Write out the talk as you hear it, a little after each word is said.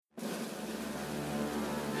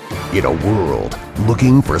In a world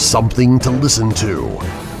looking for something to listen to,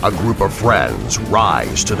 a group of friends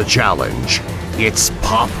rise to the challenge. It's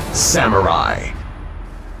Pop Samurai.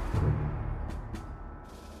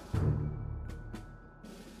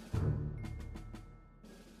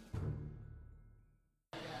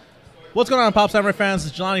 What's going on, Pop Samurai fans?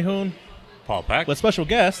 It's Jelani Hoon Paul Peck with special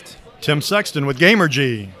guest Tim Sexton with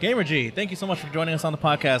GamerG. GamerG. Thank you so much for joining us on the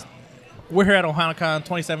podcast. We're here at OhanaCon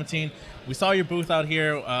 2017. We saw your booth out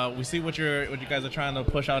here. We see what you guys are trying to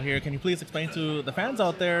push out here. Can you please explain to the fans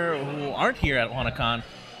out there who aren't here at OhanaCon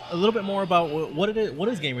a little bit more about what it is? What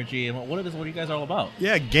is GamerG and what you guys are all about?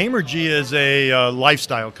 Yeah, GamerG is a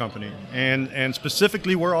lifestyle company, and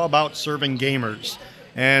specifically we're all about serving gamers.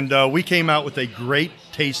 And we came out with a great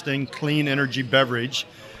tasting, clean energy beverage.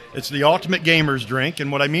 It's the ultimate gamer's drink, and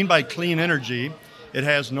what I mean by clean energy, it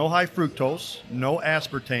has no high fructose, no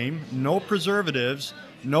aspartame, no preservatives,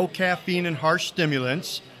 no caffeine and harsh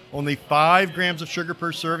stimulants, only 5 grams of sugar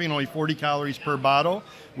per serving, only 40 calories per bottle.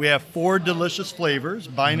 We have 4 delicious flavors: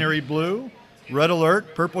 Binary Blue, Red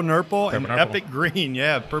Alert, Purple Nurple, and Epic Green.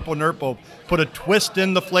 Yeah, Purple Nurple. Put a twist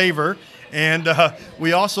in the flavor. And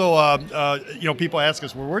we also, people ask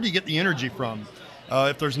us, well, where do you get the energy from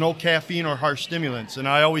if there's no caffeine or harsh stimulants? And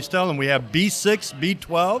I always tell them we have B6,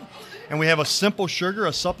 B12, and we have a simple sugar,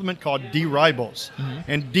 a supplement called D-ribose.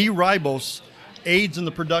 Mm-hmm. And D-ribose aids in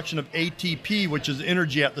the production of ATP, which is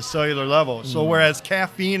energy at the cellular level. Mm-hmm. So whereas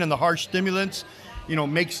caffeine and the harsh stimulants,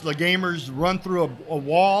 makes the gamers run through a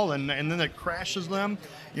wall and then it crashes them.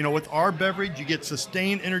 With our beverage, you get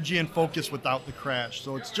sustained energy and focus without the crash.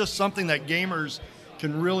 So it's just something that gamers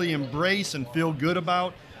can really embrace and feel good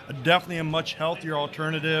about. Definitely a much healthier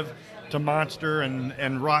alternative to Monster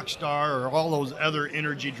and Rockstar or all those other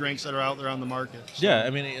energy drinks that are out there on the market. So. Yeah, I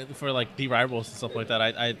mean, for like D-ribose and stuff like that,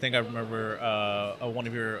 I think I remember one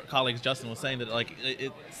of your colleagues, Justin, was saying that like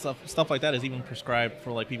stuff like that is even prescribed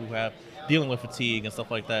for like people who have dealing with fatigue and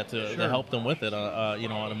stuff like that to help them with it, on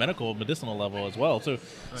a medicinal level as well. So,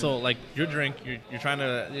 So like your drink, you're trying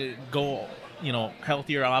to go,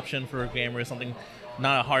 healthier option for a gamer, something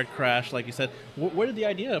not a hard crash, like you said. Where did the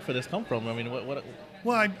idea for this come from? I mean, what?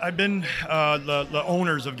 Well, I've been the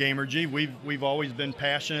owners of GamerG. We've always been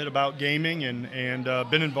passionate about gaming and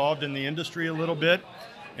been involved in the industry a little bit.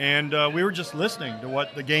 And we were just listening to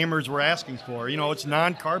what the gamers were asking for. It's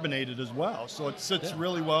non-carbonated as well, so it sits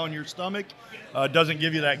really well in your stomach. Doesn't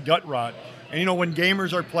give you that gut rot. And when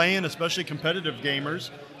gamers are playing, especially competitive gamers,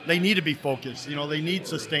 they need to be focused. They need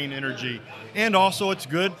sustained energy, and also it's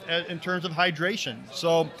good in terms of hydration.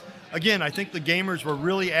 So, again, I think the gamers were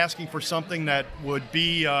really asking for something that would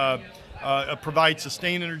be provide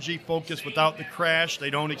sustained energy, focus without the crash. They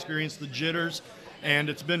don't experience the jitters, and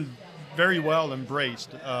it's been very well embraced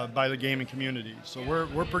by the gaming community. So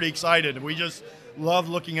we're pretty excited. We just love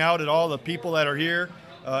looking out at all the people that are here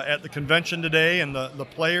at the convention today, and the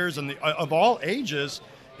players and of all ages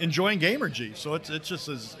enjoying GamerG. So it's just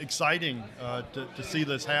as exciting to see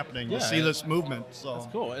this happening, to see this movement. So that's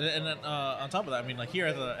cool. And then on top of that, I mean, like here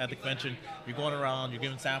at the convention, you're going around, you're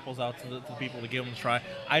giving samples out to the people to give them a try.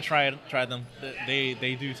 I tried them.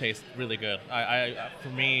 They do taste really good. For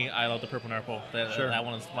me, I love the Purple Nurple. That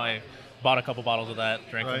one is bought a couple bottles of that,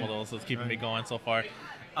 drank some of those, so it's keeping me going so far.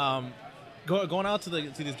 Going out to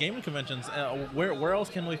these gaming conventions, where else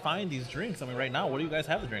can we find these drinks? I mean, right now, where do you guys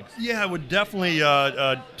have the drinks? Yeah, I would definitely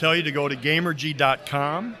tell you to go to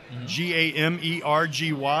gamerg.com,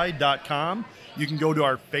 GamerGy.com. You can go to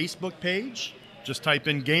our Facebook page. Just type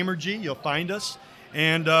in GamerG, you'll find us.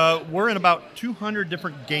 And we're in about 200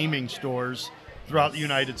 different gaming stores throughout the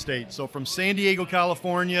United States. So from San Diego,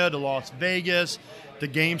 California to Las Vegas, to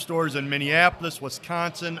game stores in Minneapolis,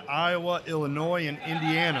 Wisconsin, Iowa, Illinois, and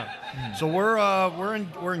Indiana. So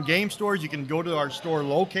we're in game stores. You can go to our store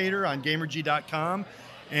locator on gamerg.com,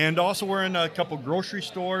 and also we're in a couple grocery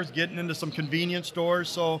stores, getting into some convenience stores.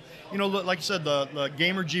 So like I said, the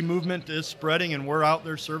GamerG movement is spreading, and we're out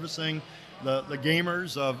there servicing the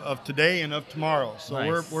gamers of today and of tomorrow.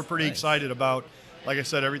 So we're pretty excited about, like I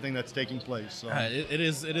said, everything that's taking place. So. It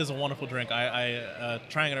is a wonderful drink. I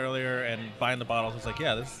trying it earlier and buying the bottles, was like,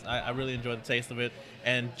 I really enjoy the taste of it.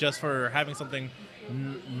 And just for having something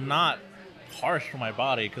not harsh for my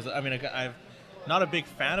body, because I mean, I'm not a big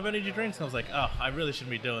fan of energy drinks. I was like, I really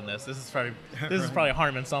shouldn't be doing this. This is probably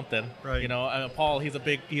harming something. Right. Paul, he's a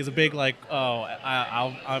big like,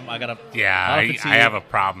 I gotta. Yeah, I have a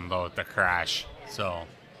problem though with the crash. So.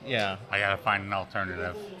 Yeah, I gotta find an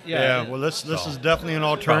alternative. Yeah, well, this is definitely an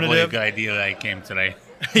alternative. Probably a good idea that I came today.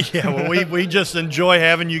 Yeah, well, we just enjoy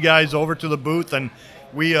having you guys over to the booth, and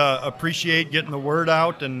we appreciate getting the word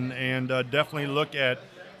out, and definitely look at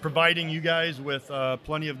providing you guys with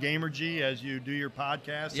plenty of Gamergy as you do your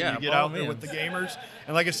podcast Yeah, and you get by all out there with means. the gamers.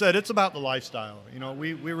 And like I said, it's about the lifestyle. You know,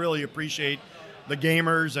 we really appreciate the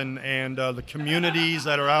gamers and the communities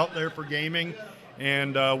that are out there for gaming.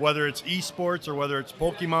 And whether it's esports or whether it's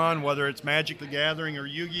Pokemon, whether it's Magic the Gathering or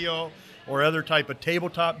Yu-Gi-Oh! Or other type of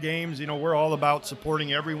tabletop games, you know, we're all about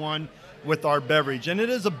supporting everyone with our beverage. And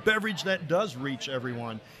it is a beverage that does reach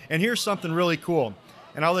everyone. And here's something really cool,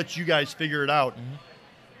 and I'll let you guys figure it out.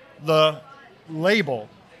 Mm-hmm. The label,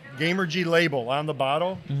 Gamergy label on the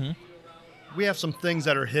bottle, we have some things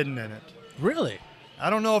that are hidden in it. Really?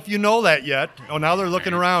 I don't know if you know that yet. Oh, now they're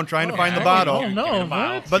looking around trying to find the bottle. Oh, no.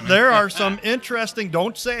 What? But there are some interesting,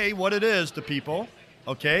 don't say what it is to people,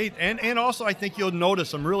 okay? And also I think you'll notice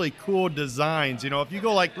some really cool designs. You know, if you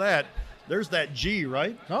go like that, there's that G,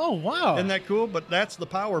 right? Oh, wow. Isn't that cool? But that's the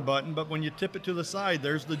power button. But when you tip it to the side,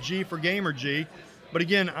 there's the G for Gamergy. But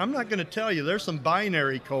again, I'm not going to tell you. There's some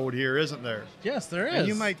binary code here, isn't there? Yes, there is. And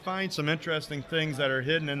you might find some interesting things that are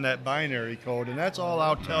hidden in that binary code, and that's all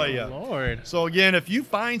I'll tell you. Lord. So again, if you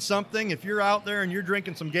find something, if you're out there and you're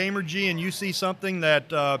drinking some Gamergy and you see something that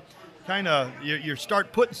kind of you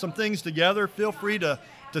start putting some things together, feel free to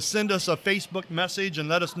send us a Facebook message and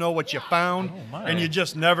let us know what you found. Oh, my. And you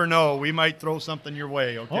just never know. We might throw something your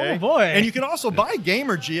way, okay? Oh, boy. And you can also buy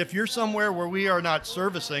Gamergy if you're somewhere where we are not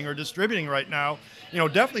servicing or distributing right now. You know,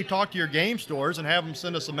 definitely talk to your game stores and have them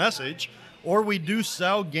send us a message. Or we do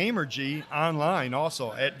sell Gamergy online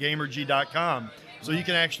also at Gamergy.com. So you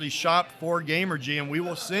can actually shop for Gamergy, and we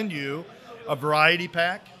will send you a variety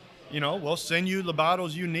pack. You know, we'll send you the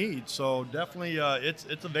bottles you need. So definitely, it's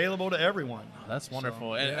available to everyone. That's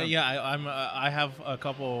wonderful. So, And yeah. I have a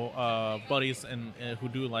couple buddies who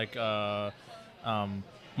do like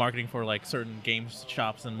marketing for like certain game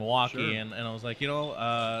shops in Milwaukee, Sure. and I was like, you know,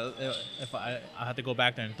 if I have to go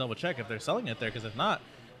back there and double check if they're selling it there, because if not,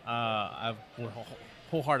 I would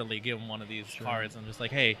wholeheartedly give them one of these cards and just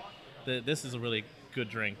like, hey, this is a really good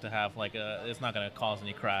drink to have. Like, it's not going to cause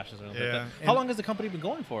any crashes or anything Yeah. like that. How long has the company been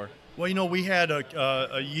going for? Well, you know, we had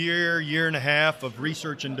a year and a half of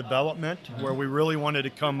research and development where we really wanted to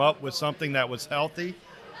come up with something that was healthy,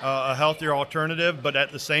 a healthier alternative, but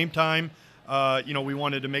at the same time, you know, we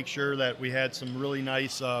wanted to make sure that we had some really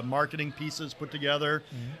nice marketing pieces put together.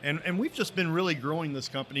 And we've just been really growing this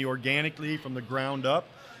company organically from the ground up.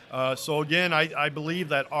 So again, I believe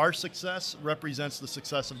that our success represents the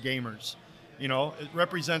success of gamers. You know, it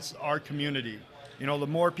represents our community. You know, the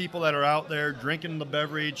more people that are out there drinking the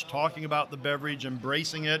beverage, talking about the beverage,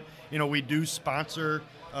 embracing it. You know, we do sponsor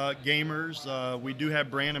gamers. We do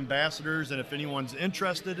have brand ambassadors, and if anyone's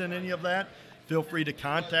interested in any of that, feel free to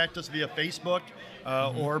contact us via Facebook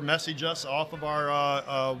or message us off of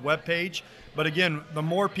our webpage. But again, the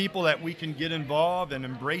more people that we can get involved and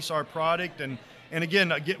embrace our product, and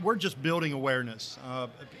again, we're just building awareness.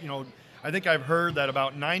 You know, I think I've heard that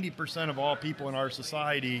about 90% of all people in our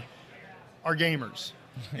society are gamers.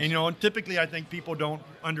 And, you know, and typically I think people don't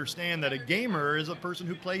understand that a gamer is a person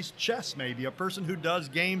who plays chess, maybe, a person who does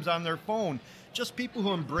games on their phone, just people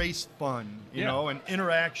who embrace fun, you know, and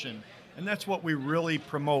interaction. And that's what we really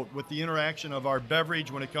promote with the interaction of our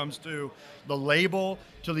beverage when it comes to the label,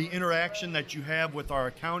 to the interaction that you have with our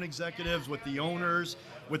account executives, with the owners,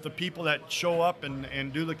 with the people that show up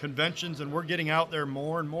and do the conventions. And we're getting out there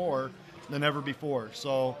more and more than ever before.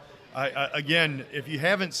 So, again, if you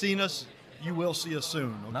haven't seen us, you will see us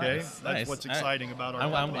soon, okay? Nice, That's nice. what's exciting about our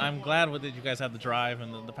company. I'm glad that you guys have the drive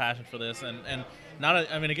and the passion for this, and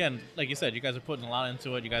not. I mean, again, like you said, you guys are putting a lot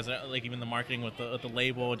into it. You guys are like even the marketing with the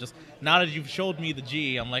label. Just now that you've showed me the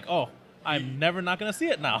G, I'm like, oh, I'm never not going to see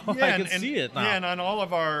it now. I can see it now. Yeah, and on all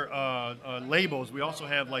of our labels, we also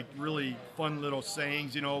have like really fun little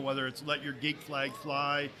sayings, you know, whether it's "Let your geek flag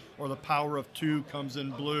fly" or "The power of two comes in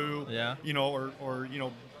blue." Yeah. You know, or you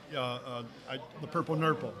know. The purple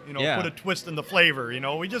nurple, you know, Yeah. put a twist in the flavor, you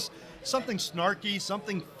know, we just something snarky,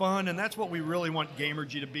 something fun, and that's what we really want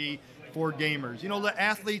Gamergy to be for gamers. You know, the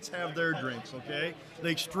athletes have their drinks, okay? The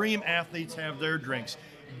extreme athletes have their drinks.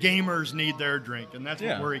 Gamers need their drink, and that's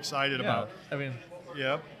what we're excited about. I mean,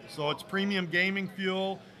 Yep. So it's premium gaming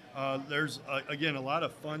fuel. There's again a lot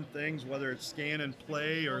of fun things, whether it's scan and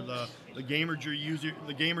play or the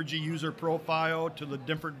Gamergy user profile to the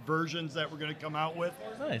different versions that we're going to come out with.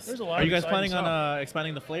 nice. There's a lot Are of you guys exciting planning stuff. on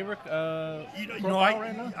expanding the flavor I,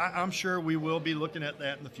 right now? I'm sure we will be looking at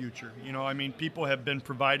that in the future. You know, I mean, people have been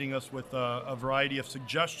providing us with a variety of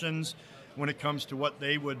suggestions when it comes to what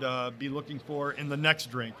they would be looking for in the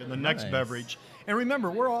next drink, in the next Nice. beverage. And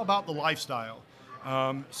remember, we're all about the lifestyle.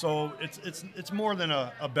 So it's more than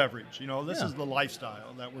a beverage. You know, this Yeah. is the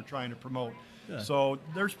lifestyle that we're trying to promote. So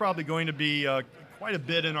there's probably going to be quite a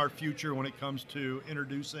bit in our future when it comes to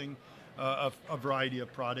introducing a variety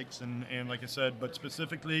of products. And like I said, but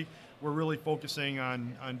specifically, we're really focusing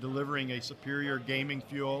on delivering a superior gaming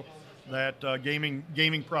fuel, that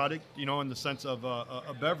gaming product, in the sense of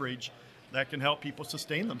a beverage that can help people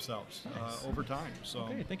sustain themselves over time. So,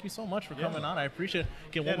 okay, thank you so much for coming on. I appreciate it.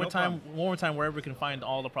 Again, Yeah, one more time, wherever we can find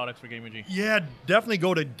all the products for Gamergy. Yeah, definitely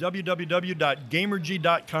go to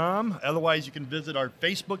www.gamergy.com. Otherwise, you can visit our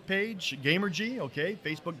Facebook page, Gamergy, okay,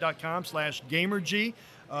 facebook.com/Gamergy.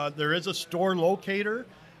 There is a store locator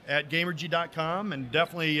at Gamergy.com, and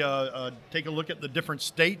definitely take a look at the different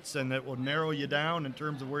states, and it will narrow you down in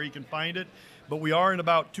terms of where you can find it. But we are in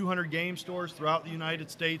about 200 game stores throughout the United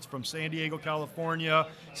States, from San Diego, California,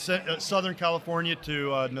 Southern California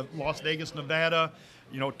to Las Vegas, Nevada,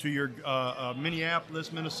 to your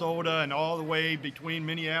Minneapolis, Minnesota, and all the way between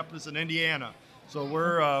Minneapolis and Indiana. So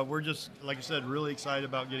we're just, like I said, really excited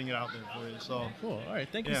about getting it out there for you. So cool. All right,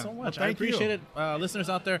 thank you so much. Well, I appreciate it, listeners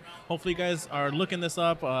out there. Hopefully, you guys are looking this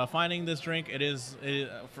up, finding this drink. It is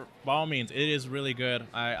by all means, it is really good.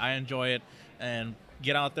 I enjoy it, and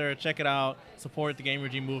get out there, check it out, support the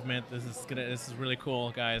Gamergy movement. This is really cool,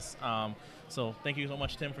 guys. So thank you so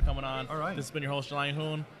much, Tim, for coming on. All right. This has been your host, Jelani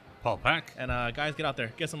Hoon. Paul Peck. And guys, get out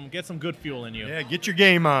there, get some good fuel in you. Yeah, get your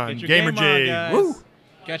game on. Get your Gamergy. game on, guys. Woo!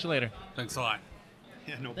 Catch you later. Thanks a lot.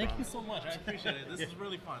 Yeah, no Thank problem. you so much. I appreciate it. This is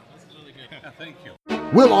really fun. This is really good. Yeah, thank you.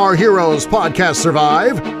 Will Our Heroes podcast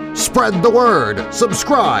survive? Spread the word,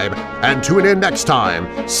 subscribe, and tune in next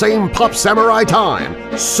time. Same Pop Samurai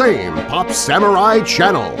time, same Pop Samurai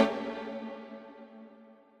channel.